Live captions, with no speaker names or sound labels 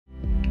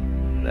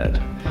that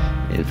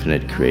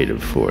infinite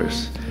creative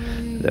force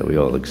that we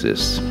all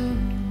exist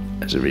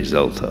as a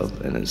result of,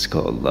 and it's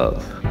called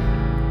love.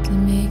 To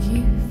make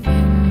you feel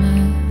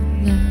my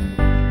love.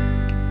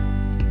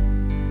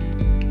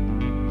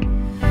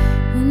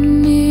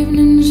 When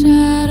evening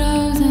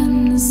shadows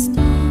and the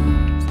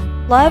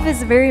stars. Love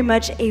is very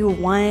much a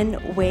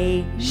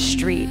one-way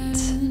street.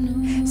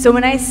 So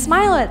when I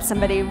smile at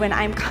somebody, when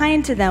I'm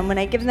kind to them, when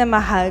I give them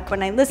a hug,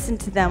 when I listen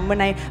to them,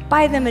 when I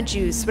buy them a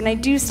juice, when I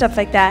do stuff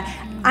like that,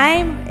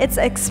 it's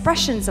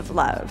expressions of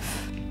love.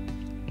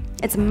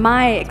 It's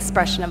my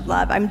expression of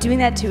love. I'm doing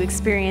that to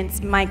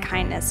experience my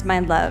kindness, my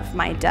love,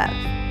 my depth.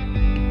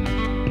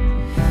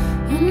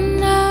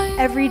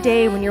 Every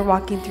day when you're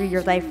walking through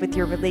your life with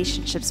your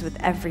relationships with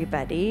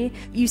everybody,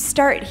 you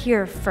start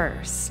here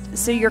first.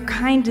 So you're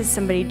kind to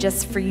somebody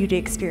just for you to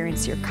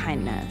experience your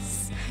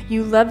kindness.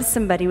 You love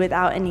somebody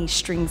without any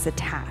strings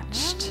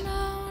attached.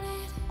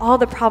 All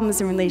the problems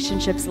in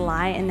relationships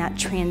lie in that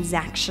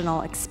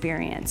transactional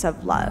experience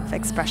of love,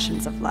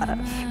 expressions of love.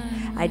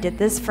 I did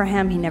this for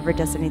him, he never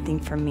does anything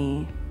for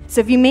me.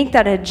 So if you make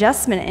that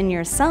adjustment in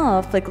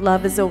yourself, like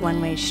love is a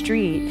one-way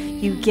street,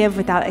 you give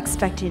without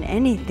expecting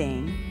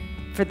anything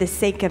for the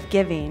sake of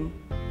giving,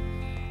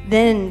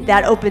 then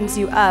that opens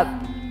you up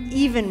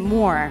even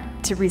more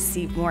to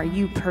receive more,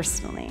 you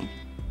personally.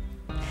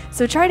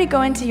 So try to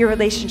go into your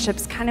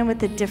relationships kind of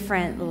with a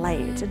different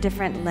light, a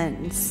different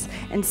lens,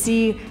 and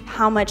see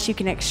how much you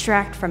can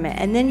extract from it.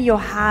 And then you'll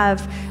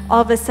have,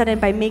 all of a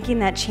sudden, by making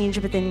that change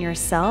within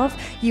yourself,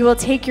 you will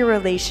take your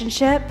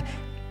relationship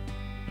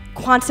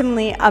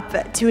quantumly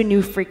up to a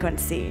new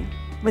frequency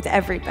with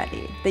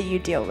everybody that you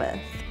deal with.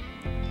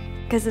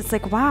 Because it's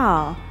like,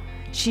 wow,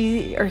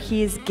 she or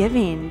he is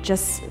giving,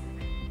 just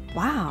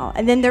wow.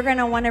 And then they're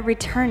gonna wanna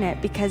return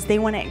it because they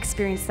wanna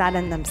experience that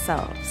in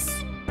themselves.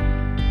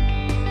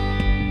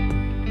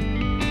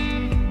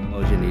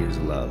 All you need is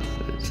love.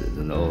 It's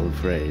an old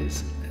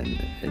phrase, and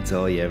it's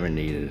all you ever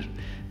needed,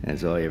 and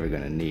it's all you're ever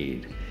going to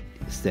need.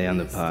 Stay on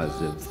the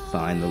positive,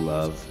 find the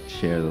love,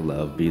 share the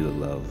love, be the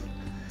love,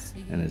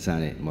 and it's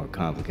not any more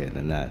complicated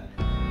than that.